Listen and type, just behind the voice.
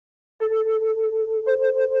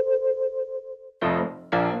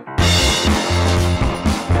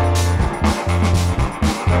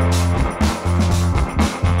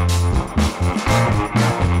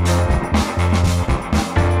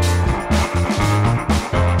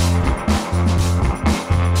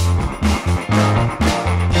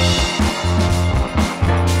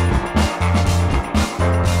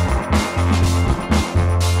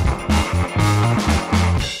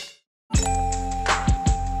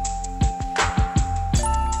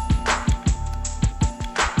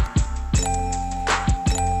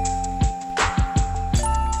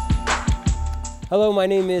Hello, my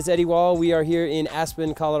name is Eddie Wall. We are here in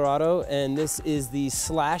Aspen, Colorado, and this is the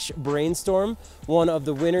Slash Brainstorm, one of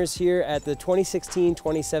the winners here at the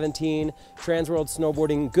 2016-2017 Transworld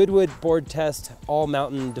Snowboarding Goodwood Board Test All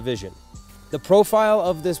Mountain Division. The profile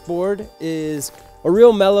of this board is a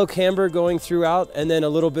real mellow camber going throughout and then a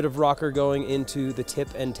little bit of rocker going into the tip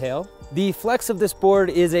and tail. The flex of this board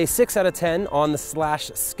is a 6 out of 10 on the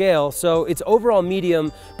Slash scale, so it's overall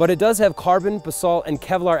medium, but it does have carbon, basalt, and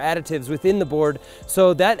Kevlar additives within the board,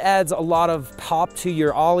 so that adds a lot of pop to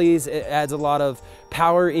your ollies, it adds a lot of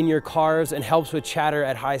power in your carves, and helps with chatter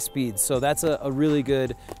at high speeds, so that's a really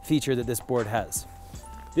good feature that this board has.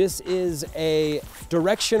 This is a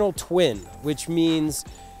directional twin, which means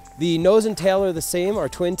the nose and tail are the same, are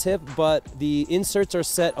twin tip, but the inserts are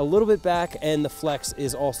set a little bit back and the flex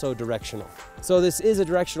is also directional. So this is a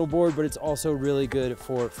directional board, but it's also really good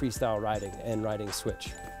for freestyle riding and riding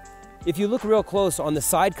switch. If you look real close on the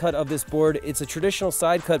side cut of this board, it's a traditional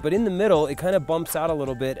side cut, but in the middle, it kind of bumps out a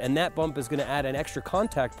little bit, and that bump is gonna add an extra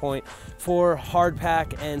contact point for hard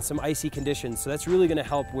pack and some icy conditions. So that's really gonna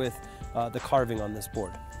help with the carving on this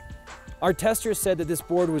board. Our testers said that this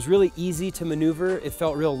board was really easy to maneuver. It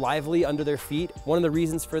felt real lively under their feet. One of the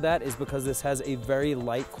reasons for that is because this has a very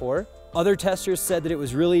light core. Other testers said that it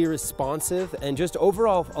was really responsive and just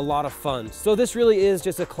overall a lot of fun. So this really is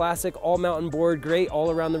just a classic all mountain board, great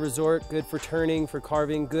all around the resort, good for turning, for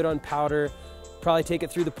carving, good on powder. Probably take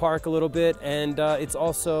it through the park a little bit, and it's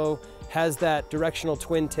also has that directional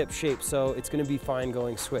twin tip shape, so it's gonna be fine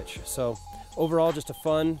going switch. So overall, just a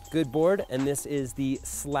fun, good board, and this is the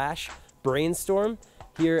Slash Brainstorm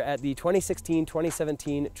here at the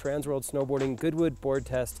 2016-2017 Transworld Snowboarding Goodwood Board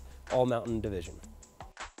Test All Mountain Division.